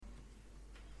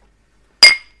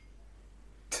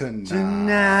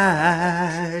Tonight,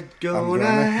 gonna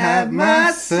have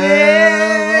myself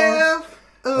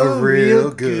a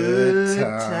real good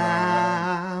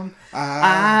time.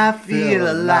 I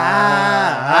feel alive.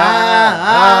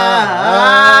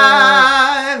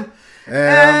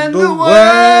 And the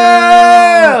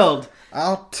world,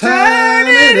 I'll turn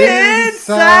it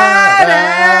inside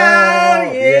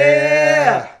out.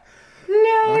 Yeah.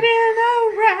 Floating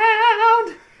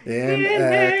around in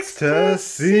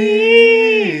ecstasy.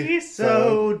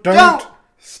 So don't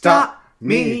stop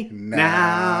me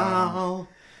now.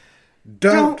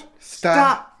 Don't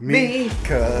stop me,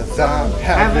 'cause I'm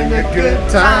having a good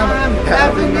time. I'm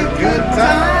having a good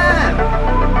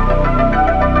time.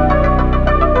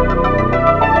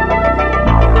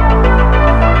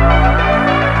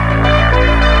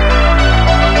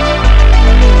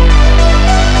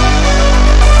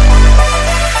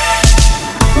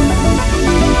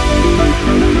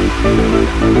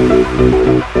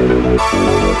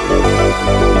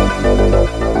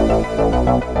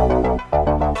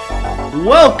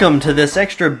 Welcome to this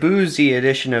extra boozy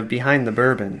edition of Behind the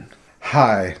Bourbon.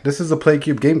 Hi, this is the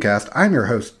PlayCube Gamecast. I'm your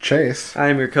host, Chase.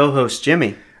 I'm your co-host,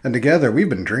 Jimmy. And together, we've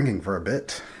been drinking for a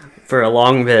bit. For a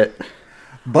long bit.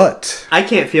 But I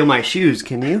can't feel my shoes,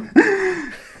 can you?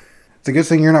 It's a good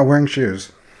thing you're not wearing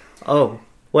shoes. Oh,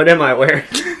 what am I wearing?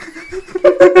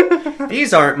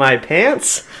 These aren't my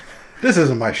pants. This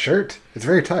isn't my shirt. It's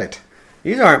very tight.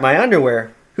 These aren't my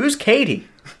underwear. Who's Katie?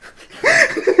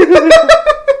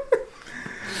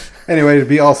 Anyway, to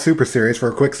be all super serious for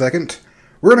a quick second,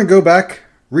 we're going to go back,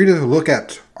 read a look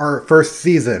at our first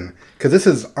season, because this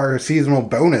is our seasonal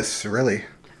bonus, really.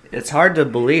 It's hard to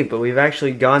believe, but we've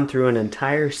actually gone through an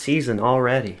entire season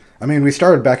already. I mean, we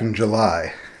started back in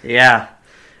July. Yeah.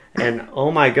 And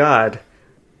oh my god,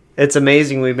 it's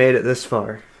amazing we made it this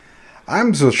far.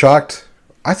 I'm so shocked.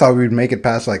 I thought we'd make it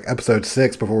past like episode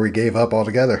 6 before we gave up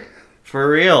altogether. For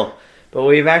real. But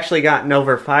we've actually gotten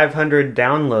over 500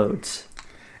 downloads.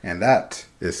 And that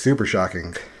is super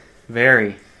shocking.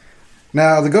 Very.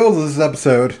 Now, the goal of this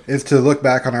episode is to look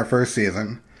back on our first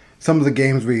season, some of the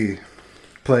games we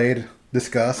played,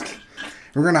 discussed.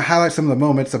 We're going to highlight some of the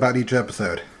moments about each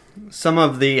episode. Some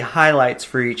of the highlights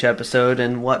for each episode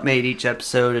and what made each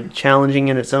episode challenging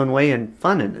in its own way and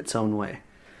fun in its own way.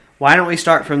 Why don't we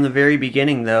start from the very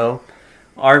beginning, though?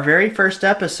 Our very first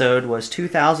episode was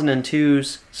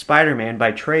 2002's Spider-Man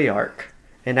by Treyarch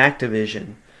in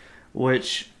Activision,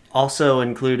 which also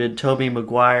included Tobey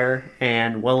Maguire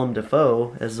and Willem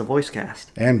Dafoe as the voice cast.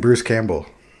 And Bruce Campbell.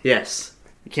 Yes.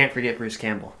 You can't forget Bruce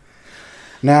Campbell.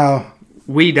 Now,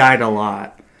 we died a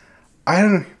lot.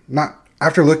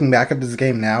 After looking back at this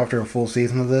game now, after a full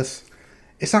season of this,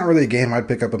 it's not really a game I'd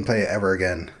pick up and play ever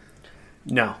again.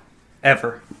 No.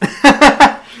 Ever.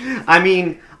 I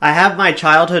mean, I have my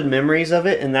childhood memories of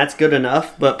it, and that's good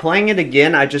enough, but playing it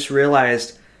again, I just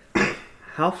realized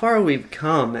how far we've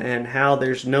come and how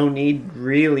there's no need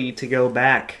really to go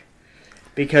back.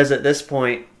 Because at this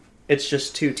point, it's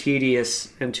just too tedious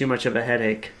and too much of a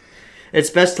headache. It's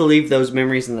best to leave those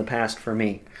memories in the past for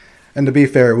me. And to be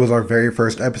fair, it was our very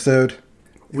first episode.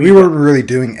 We weren't really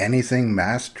doing anything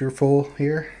masterful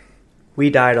here. We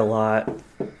died a lot.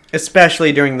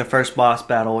 Especially during the first boss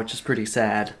battle, which is pretty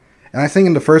sad. And I think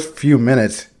in the first few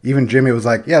minutes, even Jimmy was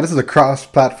like, yeah, this is a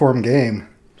cross-platform game.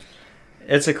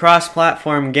 It's a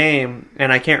cross-platform game,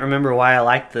 and I can't remember why I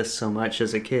liked this so much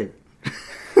as a kid.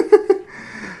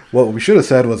 What we should have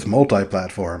said was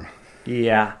multi-platform.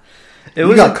 Yeah.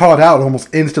 We got caught out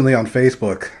almost instantly on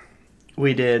Facebook.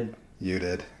 We did. You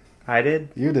did. I did?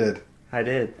 You did. I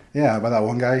did. Yeah, by that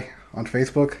one guy on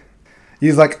Facebook.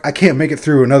 He's like, I can't make it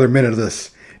through another minute of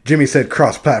this. Jimmy said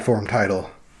cross-platform title.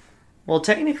 Well,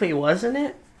 technically, wasn't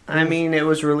it? I mean, it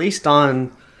was released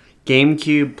on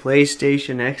GameCube,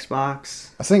 PlayStation,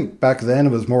 Xbox. I think back then it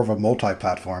was more of a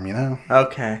multi-platform, you know?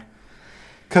 Okay.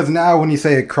 Because now when you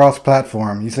say a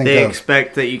cross-platform, you think they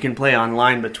expect that you can play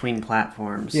online between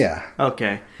platforms. Yeah.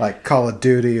 Okay. Like Call of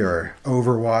Duty or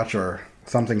Overwatch or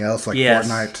something else like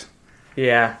Fortnite.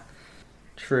 Yeah.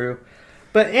 True.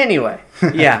 But anyway,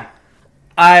 yeah.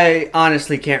 I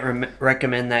honestly can't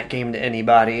recommend that game to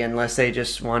anybody unless they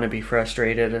just want to be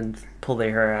frustrated and pull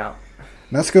their hair out.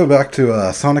 Let's go back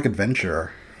to Sonic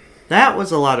Adventure. That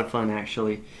was a lot of fun,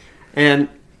 actually. And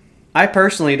I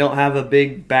personally don't have a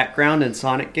big background in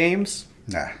Sonic games.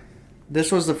 Nah.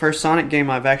 This was the first Sonic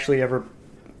game I've actually ever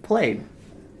played.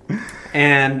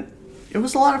 And it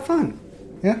was a lot of fun.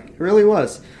 Yeah. It really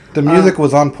was. The music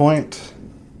was on point.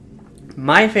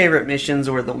 My favorite missions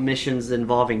were the missions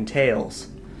involving Tails.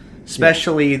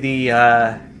 Especially the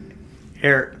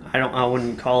I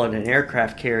wouldn't call it an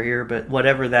aircraft carrier, but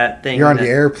whatever that thing. You're on the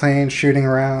airplane shooting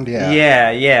around,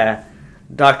 yeah. Yeah.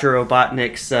 Dr.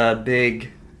 Robotnik's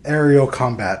big aerial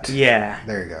combat. Yeah.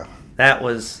 There you go. That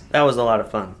was a lot of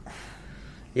fun.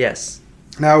 Yes.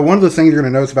 Now, one of the things you're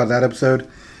going to notice about that episode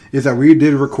is that we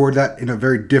did record that in a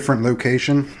very different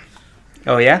location.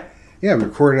 Oh, yeah? Yeah, we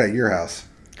recorded at your house.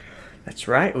 That's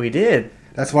right, we did.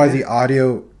 That's why the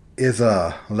audio is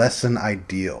less than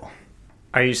ideal.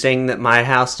 Are you saying that my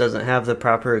house doesn't have the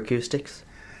proper acoustics?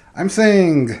 I'm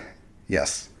saying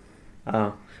yes.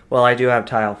 Oh, well, I do have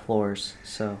tile floors,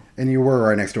 so... And you were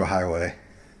right next to a highway.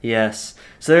 Yes.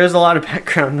 So there's a lot of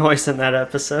background noise in that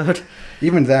episode.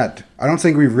 Even that, I don't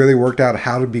think we've really worked out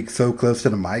how to be so close to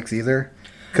the mics either.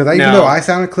 Because even though I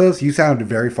sounded close, you sounded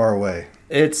very far away.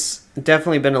 It's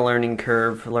definitely been a learning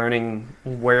curve, learning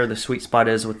where the sweet spot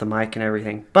is with the mic and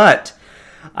everything. But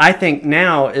I think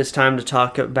now is time to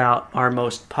talk about our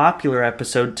most popular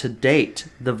episode to date,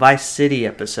 the Vice City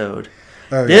episode.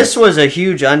 Oh, this was a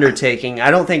huge undertaking.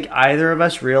 I don't think either of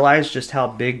us realized just how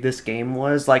big this game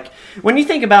was. Like, when you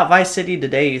think about Vice City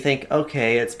today, you think,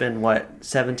 okay, it's been,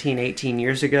 17, 18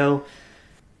 years ago?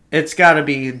 It's got to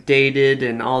be dated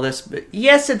and all this. But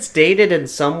yes, it's dated in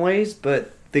some ways,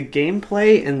 but the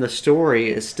gameplay and the story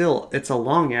is still, it's a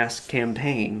long-ass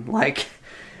campaign. Like,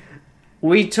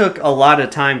 we took a lot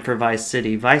of time for Vice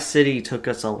City. Vice City took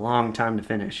us a long time to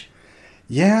finish.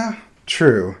 Yeah,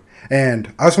 true.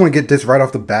 And I just want to get this right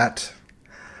off the bat.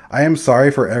 I am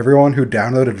sorry for everyone who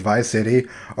downloaded Vice City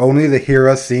only to hear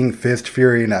us sing Fist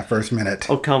Fury in that first minute.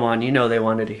 Oh, come on. You know they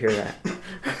wanted to hear that.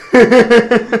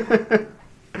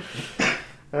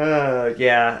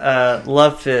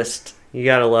 Love Fist. You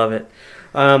gotta love it.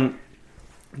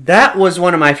 That was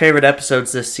one of my favorite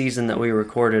episodes this season that we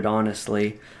recorded,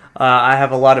 honestly. I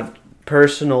have a lot of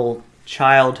personal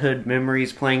childhood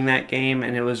memories playing that game,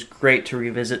 and it was great to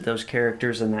revisit those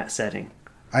characters in that setting.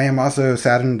 I am also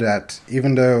saddened that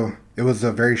even though it was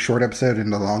a very short episode in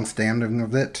the long standing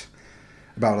of it,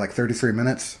 about 33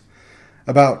 minutes,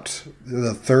 about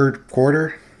the third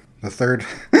quarter,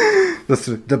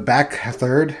 the back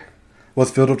third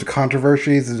was filled with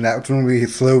controversies, and that's when we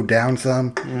slowed down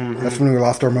some. Mm-hmm. That's when we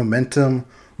lost our momentum.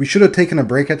 We should have taken a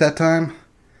break at that time.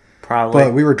 Probably.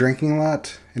 But we were drinking a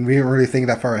lot, and we didn't really think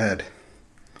that far ahead.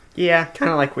 Yeah, kind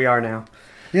of like we are now.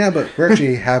 Yeah, but we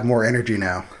actually have more energy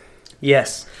now.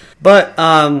 Yes. But,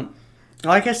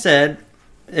 like I said,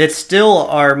 it's still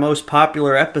our most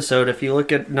popular episode. If you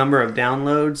look at number of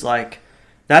downloads,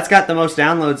 that's got the most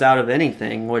downloads out of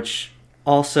anything, which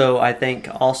also, I think,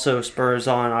 also spurs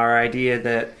on our idea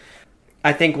that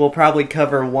I think we'll probably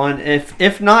cover one,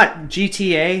 if not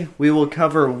GTA, we will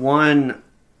cover one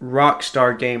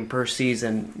Rockstar game per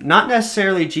season. Not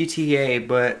necessarily GTA,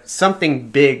 but something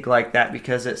big like that,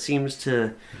 because it seems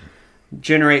to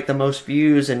generate the most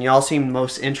views, and y'all seem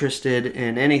most interested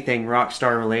in anything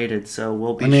Rockstar related, so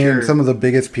we'll be sure. Some of the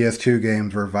biggest PS2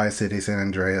 games were Vice City, San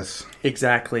Andreas.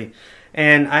 Exactly.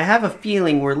 And I have a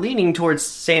feeling we're leaning towards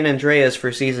San Andreas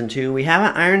for Season 2. We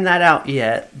haven't ironed that out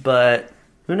yet, but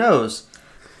who knows?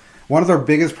 One of our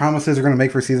biggest promises we're going to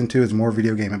make for Season 2 is more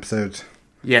video game episodes.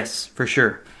 Yes, for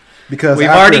sure. Because we've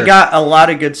already got a lot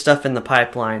of good stuff in the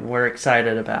pipeline we're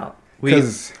excited about.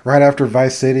 Because right after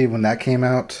Vice City, when that came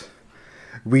out,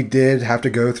 we did have to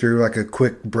go through a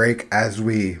quick break as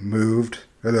we moved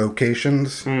the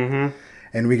locations. Mm-hmm.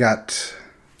 And we got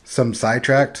some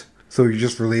sidetracked. So we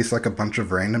just released a bunch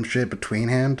of random shit between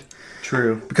hand.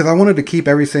 True. Because I wanted to keep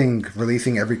everything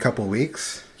releasing every couple of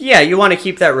weeks. Yeah, you want to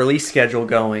keep that release schedule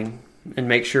going and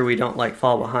make sure we don't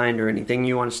fall behind or anything.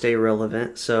 You want to stay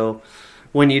relevant. So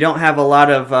when you don't have a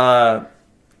lot of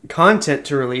content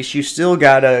to release, you still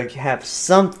got to have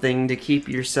something to keep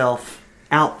yourself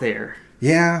out there.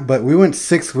 Yeah, but we went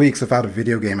 6 weeks without a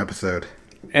video game episode.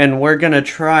 And we're going to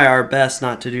try our best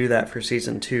not to do that for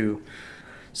Season 2.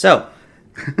 So,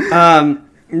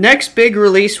 next big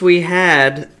release we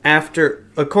had after,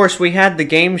 of course, we had the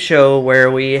game show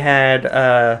where we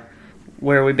had,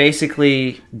 where we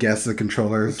basically guess the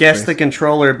controllers. Guess the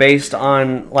controller based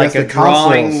on a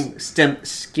drawing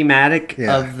schematic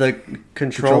of the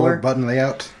controller button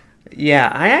layout.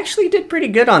 Yeah, I actually did pretty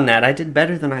good on that. I did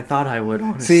better than I thought I would,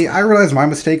 honestly. See, I realized my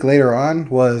mistake later on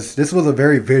was this was a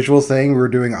very visual thing. We were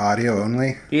doing audio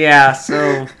only. Yeah,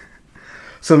 so...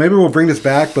 So maybe we'll bring this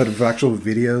back, but with actual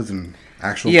videos and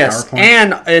actual PowerPoint. Yes,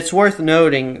 and it's worth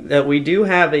noting that we do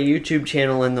have a YouTube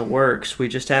channel in the works. We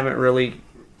just haven't really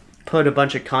put a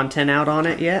bunch of content out on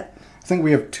it yet. I think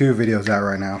we have 2 videos out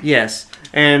right now. Yes,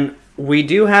 and we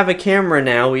do have a camera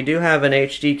now. We do have an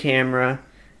HD camera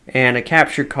and a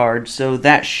capture card, so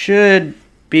that should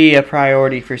be a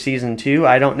priority for Season 2.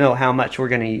 I don't know how much we're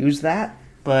going to use that,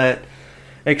 but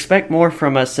expect more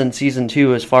from us in Season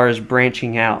 2 as far as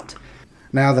branching out.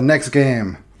 Now, the next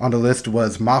game on the list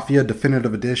was Mafia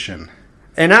Definitive Edition.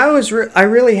 And I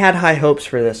really had high hopes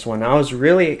for this one. I was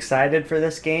really excited for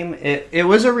this game. It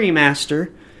was a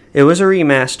remaster.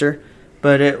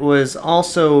 But it was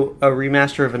also a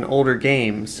remaster of an older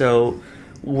game. So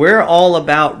we're all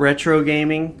about retro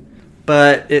gaming,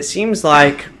 but it seems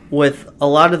like with a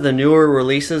lot of the newer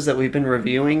releases that we've been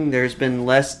reviewing, there's been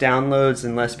less downloads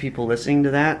and less people listening to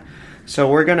that. So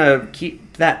we're going to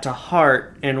keep that to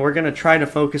heart, and we're going to try to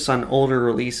focus on older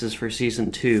releases for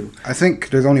Season 2. I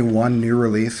think there's only one new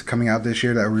release coming out this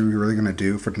year that we're really going to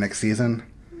do for the next season.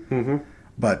 Mm-hmm.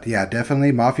 But yeah,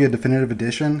 definitely Mafia Definitive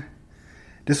Edition.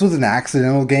 This was an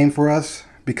accidental game for us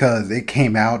because it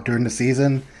came out during the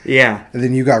season. Yeah. And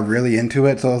then you got really into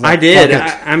it. So I was like, I did. fuck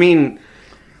it. I mean,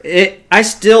 I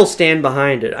still stand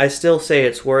behind it. I still say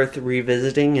it's worth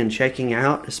revisiting and checking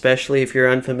out, especially if you're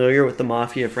unfamiliar with the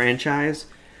Mafia franchise.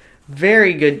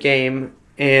 Very good game.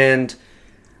 And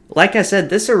like I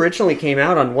said, this originally came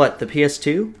out on what, the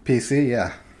PS2? PC,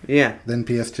 yeah. Yeah. Then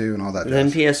PS2 and all that.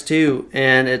 Then PS2.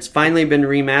 And it's finally been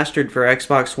remastered for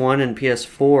Xbox One and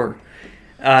PS4.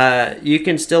 You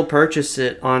can still purchase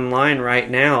it online right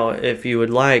now if you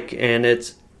would like, and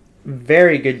it's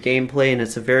very good gameplay and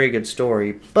it's a very good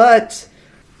story. But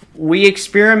we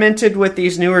experimented with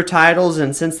these newer titles,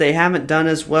 and since they haven't done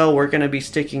as well, we're going to be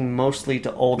sticking mostly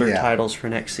to older titles for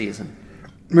next season.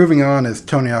 Moving on is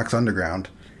Tony Hawk's Underground.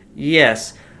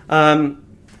 Yes.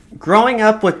 Growing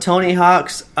up with Tony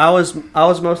Hawk's, I was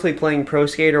mostly playing Pro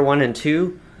Skater 1 and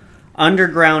 2.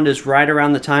 Underground is right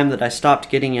around the time that I stopped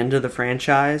getting into the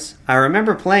franchise. I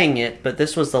remember playing it, but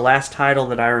this was the last title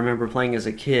that I remember playing as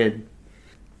a kid.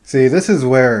 See, this is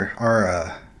where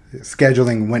our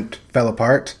scheduling fell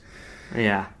apart.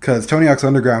 Yeah. Because Tony Hawk's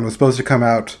Underground was supposed to come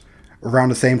out around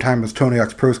the same time as Tony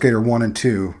Hawk's Pro Skater 1 and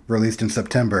 2, released in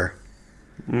September.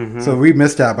 Mm-hmm. So we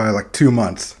missed out by like 2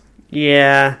 months.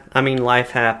 Yeah, I mean,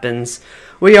 life happens.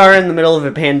 We are in the middle of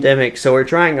a pandemic, so we're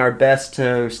trying our best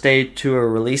to stay to a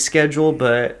release schedule,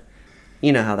 but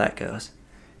you know how that goes.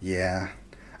 Yeah.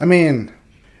 I mean,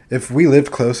 if we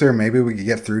lived closer, maybe we could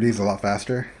get through these a lot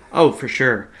faster. Oh, for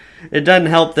sure. It doesn't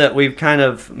help that we've kind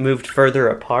of moved further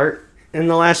apart in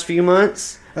the last few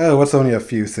months. Oh, what's only a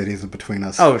few cities between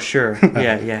us? Oh, sure.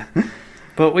 Yeah.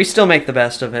 But we still make the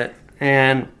best of it.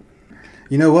 And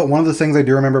you know what? One of the things I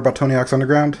do remember about Tony Hawk's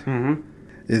Underground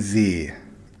is the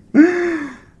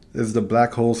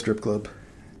Black Hole Strip Club.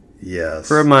 Yes.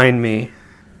 Remind me.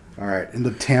 All right. In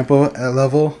the Tampa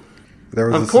level, there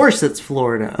was Of course it's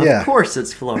Florida. Yeah. Of course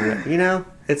it's Florida. You know,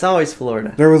 it's always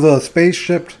Florida. There was a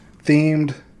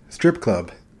spaceship-themed strip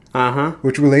club. Uh-huh.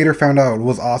 Which we later found out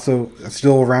was also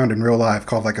still around in real life,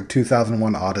 called like a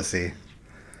 2001 Odyssey.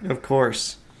 Of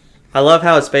course. I love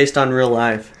how it's based on real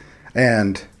life.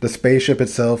 And the spaceship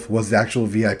itself was the actual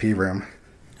VIP room.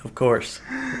 Of course.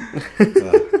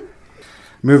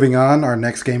 Moving on, our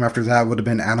next game after that would have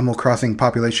been Animal Crossing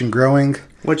Population Growing.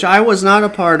 Which I was not a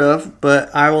part of,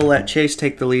 but I will let Chase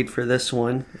take the lead for this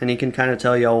one, and he can kind of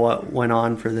tell y'all what went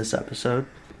on for this episode.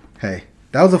 Hey,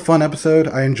 that was a fun episode.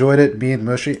 I enjoyed it. Me and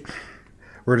Mushy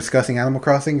were discussing Animal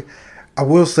Crossing. I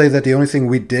will say that the only thing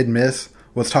we did miss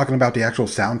was talking about the actual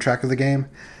soundtrack of the game,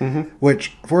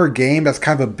 which for a game, that's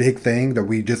kind of a big thing that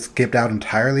we just skipped out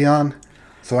entirely on.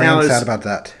 So I am sad about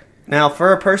that. Now,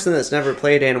 for a person that's never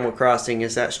played Animal Crossing,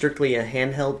 is that strictly a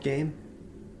handheld game?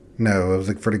 No, it was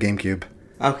like for the GameCube.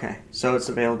 Okay, so it's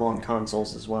available on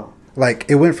consoles as well. Like,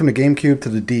 it went from the GameCube to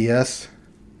the DS,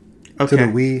 to the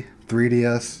Wii,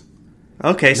 3DS.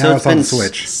 Okay, so Now it's on been the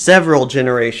Switch. Several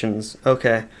generations.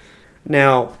 Okay.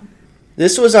 Now,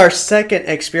 this was our second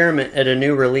experiment at a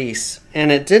new release,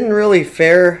 and it didn't really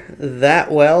fare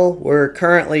that well. We're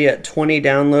currently at 20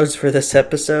 downloads for this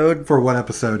episode. For what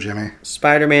episode, Jimmy?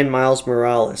 Spider-Man Miles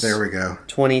Morales. There we go.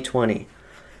 2020.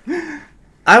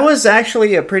 I was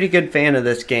actually a pretty good fan of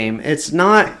this game. It's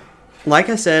not, like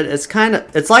I said,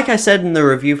 it's like I said in the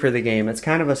review for the game. It's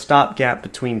kind of a stopgap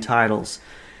between titles.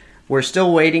 We're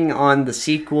still waiting on the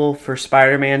sequel for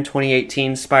Spider-Man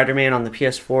 2018, Spider-Man on the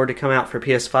PS4 to come out for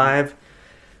PS5.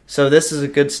 So this is a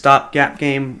good stopgap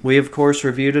game. We, of course,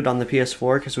 reviewed it on the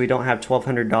PS4 because we don't have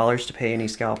 $1,200 to pay any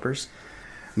scalpers.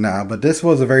 Nah, but this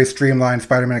was a very streamlined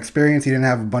Spider-Man experience. You didn't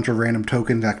have a bunch of random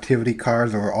tokens, activity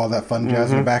cards, or all that fun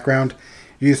jazz in the background.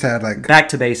 You just had, like... Back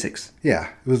to basics. Yeah,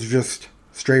 it was just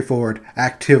straightforward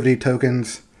activity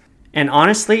tokens. And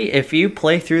honestly, if you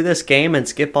play through this game and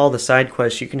skip all the side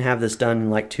quests, you can have this done in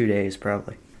like 2 days,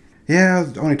 probably. Yeah,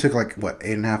 it only took, like,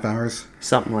 8.5 hours?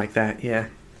 Something like that, yeah.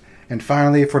 And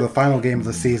finally, for the final game of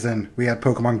the season, we had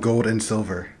Pokemon Gold and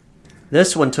Silver.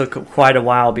 This one took quite a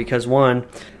while because one,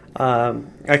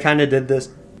 I kind of did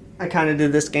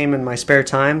this game in my spare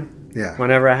time. Yeah.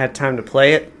 Whenever I had time to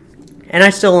play it, and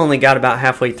I still only got about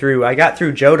halfway through. I got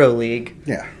through Johto League.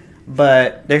 Yeah.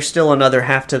 But there's still another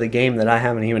half to the game that I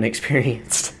haven't even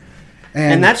experienced.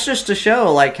 And that's just to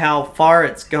show like how far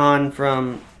it's gone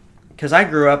from, because I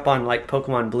grew up on like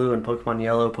Pokemon Blue and Pokemon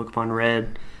Yellow, Pokemon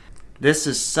Red. This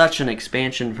is such an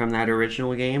expansion from that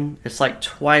original game. It's like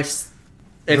twice.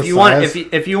 If you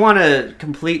want to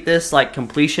complete this like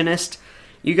completionist,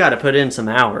 you got to put in some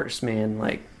hours, man.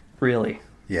 Like really.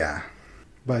 Yeah.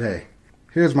 But hey,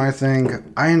 here's my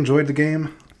thing. I enjoyed the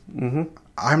game. Mm-hmm.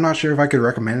 I'm not sure if I could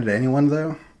recommend it to anyone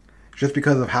though, just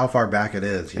because of how far back it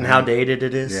is. And how dated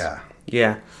it is. Yeah.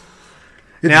 Yeah.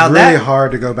 It's really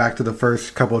hard to go back to the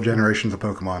first couple of generations of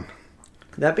Pokemon.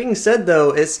 That being said,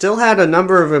 though, it still had a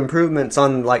number of improvements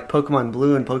on like Pokemon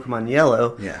Blue and Pokemon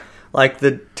Yellow. Yeah. Like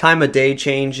the time of day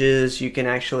changes, you can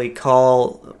actually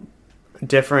call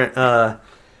different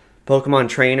Pokemon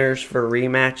trainers for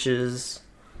rematches.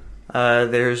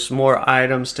 There's more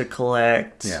items to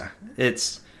collect. Yeah.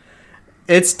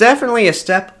 It's definitely a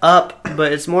step up,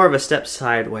 but it's more of a step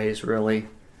sideways, really.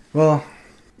 Well,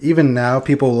 even now,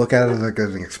 people look at it like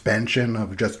as an expansion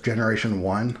of just Generation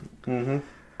 1. Mm-hmm.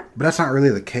 But that's not really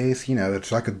the case. You know,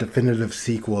 it's like a definitive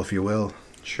sequel, if you will.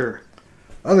 Sure.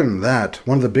 Other than that,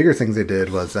 one of the bigger things they did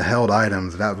was the held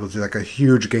items. That was like a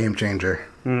huge game changer.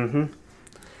 Mm-hmm.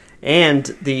 And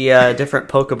the different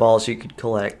Pokeballs you could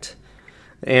collect.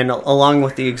 And along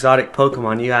with the exotic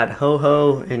Pokemon, you had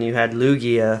Ho-Oh and you had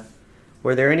Lugia.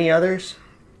 Were there any others?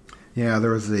 Yeah,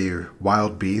 there was the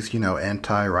wild beast,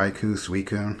 Entei, Raikou,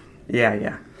 Suicune.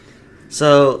 Yeah.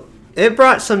 So, it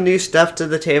brought some new stuff to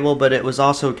the table, but it was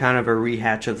also kind of a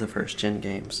rehatch of the first-gen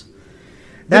games.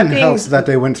 That helps that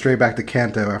they went straight back to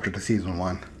Kanto after the Season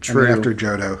 1. True. And after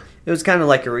Johto. It was kind of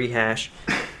like a rehash.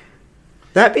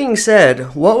 That being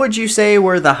said, what would you say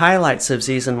were the highlights of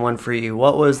Season 1 for you?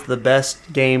 What was the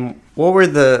best game?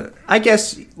 I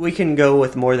guess we can go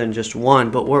with more than just one,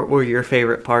 but what were your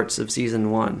favorite parts of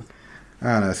Season 1?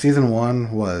 I don't know. Season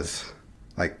 1 was,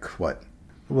 like, what?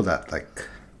 What was that, like?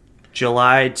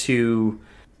 July to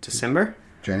December?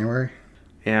 January?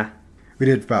 Yeah. We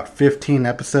did about 15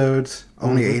 episodes.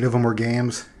 Only 8 of them were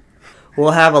games.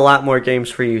 We'll have a lot more games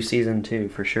for you Season 2,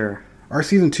 for sure. Our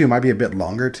Season 2 might be a bit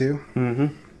longer, too.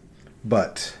 Mm-hmm.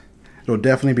 But it'll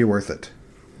definitely be worth it.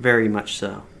 Very much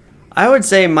so. I would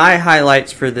say my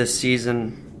highlights for this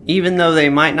season, even though they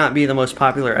might not be the most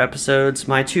popular episodes,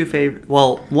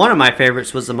 one of my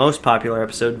favorites was the most popular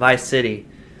episode, Vice City.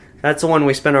 That's the one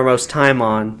we spent our most time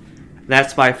on.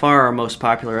 That's by far our most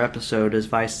popular episode is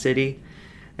Vice City.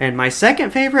 And my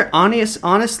second favorite,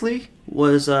 honestly,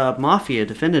 was Mafia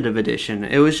Definitive Edition.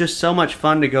 It was just so much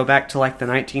fun to go back to like the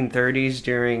 1930s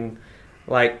during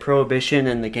like Prohibition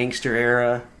and the gangster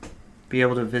era. Be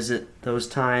able to visit those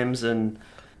times, and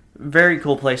very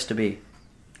cool place to be.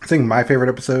 I think my favorite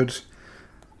episodes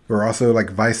were also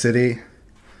like Vice City.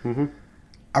 Mm-hmm.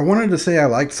 I wanted to say I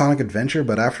liked Sonic Adventure,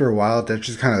 but after a while that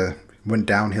just kind of went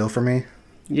downhill for me.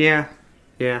 Yeah.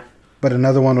 But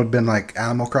another one would have been like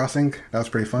Animal Crossing. That was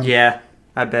pretty fun. Yeah,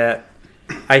 I bet.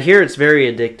 I hear it's very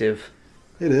addictive.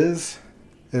 It is.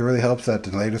 It really helps that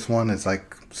the latest one is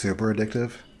like super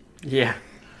addictive. Yeah.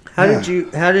 How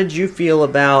did you feel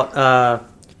about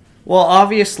well,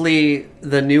 obviously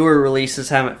the newer releases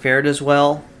haven't fared as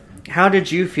well. How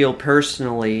did you feel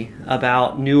personally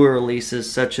about newer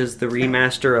releases such as the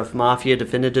remaster of Mafia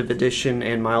Definitive Edition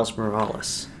and Miles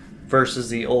Morales versus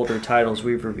the older titles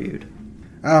we've reviewed?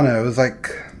 I don't know. It was like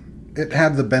it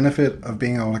had the benefit of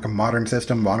being on like a modern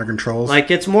system, modern controls. Like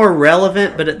it's more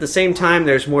relevant, but at the same time,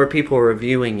 there's more people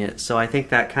reviewing it. So I think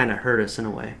that kind of hurt us in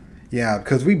a way. Yeah,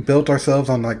 because we built ourselves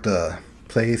on like the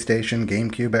PlayStation,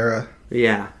 GameCube era.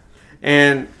 Yeah,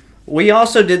 and we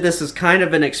also did this as kind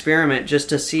of an experiment just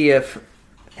to see if,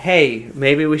 hey,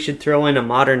 maybe we should throw in a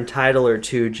modern title or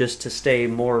two just to stay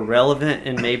more relevant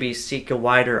and maybe seek a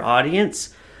wider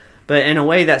audience. But in a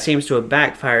way, that seems to have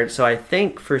backfired. So I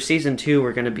think for Season 2,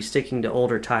 we're going to be sticking to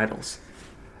older titles.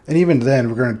 And even then,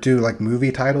 we're going to do like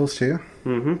movie titles too.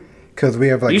 Mm-hmm. Because we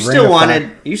have like you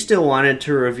still wanted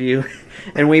to review,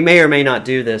 and we may or may not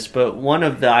do this, but one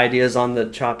of the ideas on the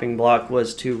chopping block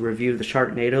was to review the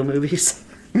Sharknado movies.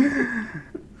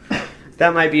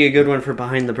 That might be a good one for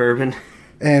Behind the Bourbon.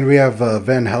 And we have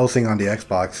Van Helsing on the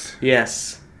Xbox.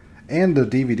 Yes. And the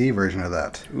DVD version of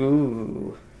that.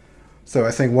 Ooh. So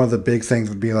I think one of the big things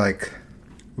would be like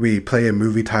we play a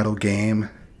movie title game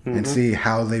and see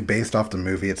how they based off the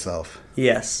movie itself.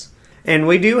 Yes. And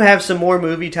we do have some more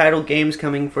movie title games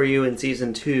coming for you in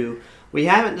Season 2. We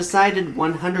haven't decided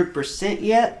 100%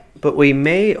 yet, but we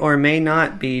may or may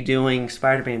not be doing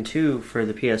Spider-Man 2 for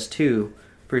the PS2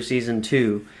 for Season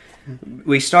 2.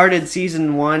 We started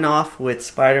Season 1 off with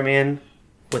Spider-Man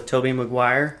with Tobey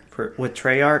Maguire with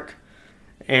Treyarch,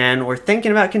 and we're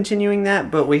thinking about continuing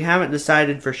that, but we haven't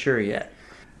decided for sure yet.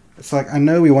 It's like, I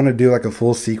know we want to do like a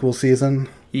full sequel season.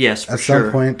 Yes, for at sure.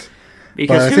 some point.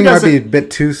 Because but I think it might be a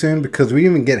bit too soon because we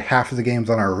didn't even get half of the games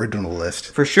on our original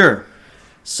list. For sure.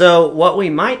 So what we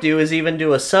might do is even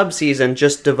do a sub-season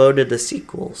just devoted to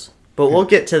sequels. But we'll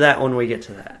get to that when we get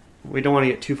to that. We don't want to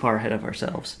get too far ahead of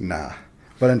ourselves. Nah.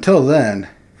 But until then,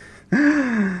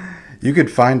 you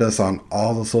could find us on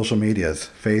all the social medias.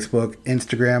 Facebook,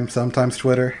 Instagram, sometimes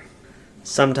Twitter.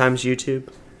 Sometimes YouTube.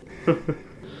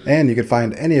 And you can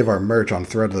find any of our merch on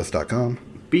threadless.com.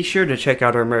 Be sure to check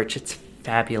out our merch. It's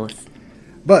fabulous.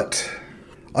 But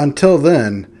until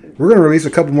then, we're going to release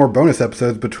a couple more bonus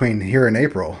episodes between here and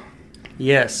April.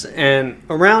 Yes, and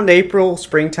around April,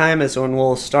 springtime is when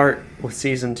we'll start with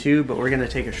Season 2, but we're going to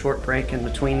take a short break in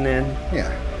between then.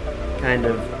 Yeah. Kind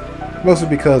of. Mostly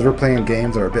because we're playing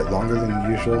games that are a bit longer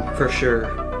than usual. For sure.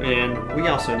 And we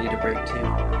also need a break too.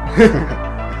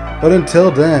 But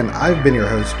until then, I've been your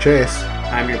host, Chase.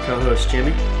 I'm your co-host,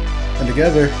 Jimmy. And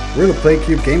together, we're the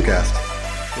PlayCube Gamecast.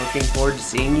 Looking forward to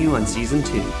seeing you on Season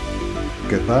 2.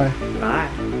 Goodbye. Bye.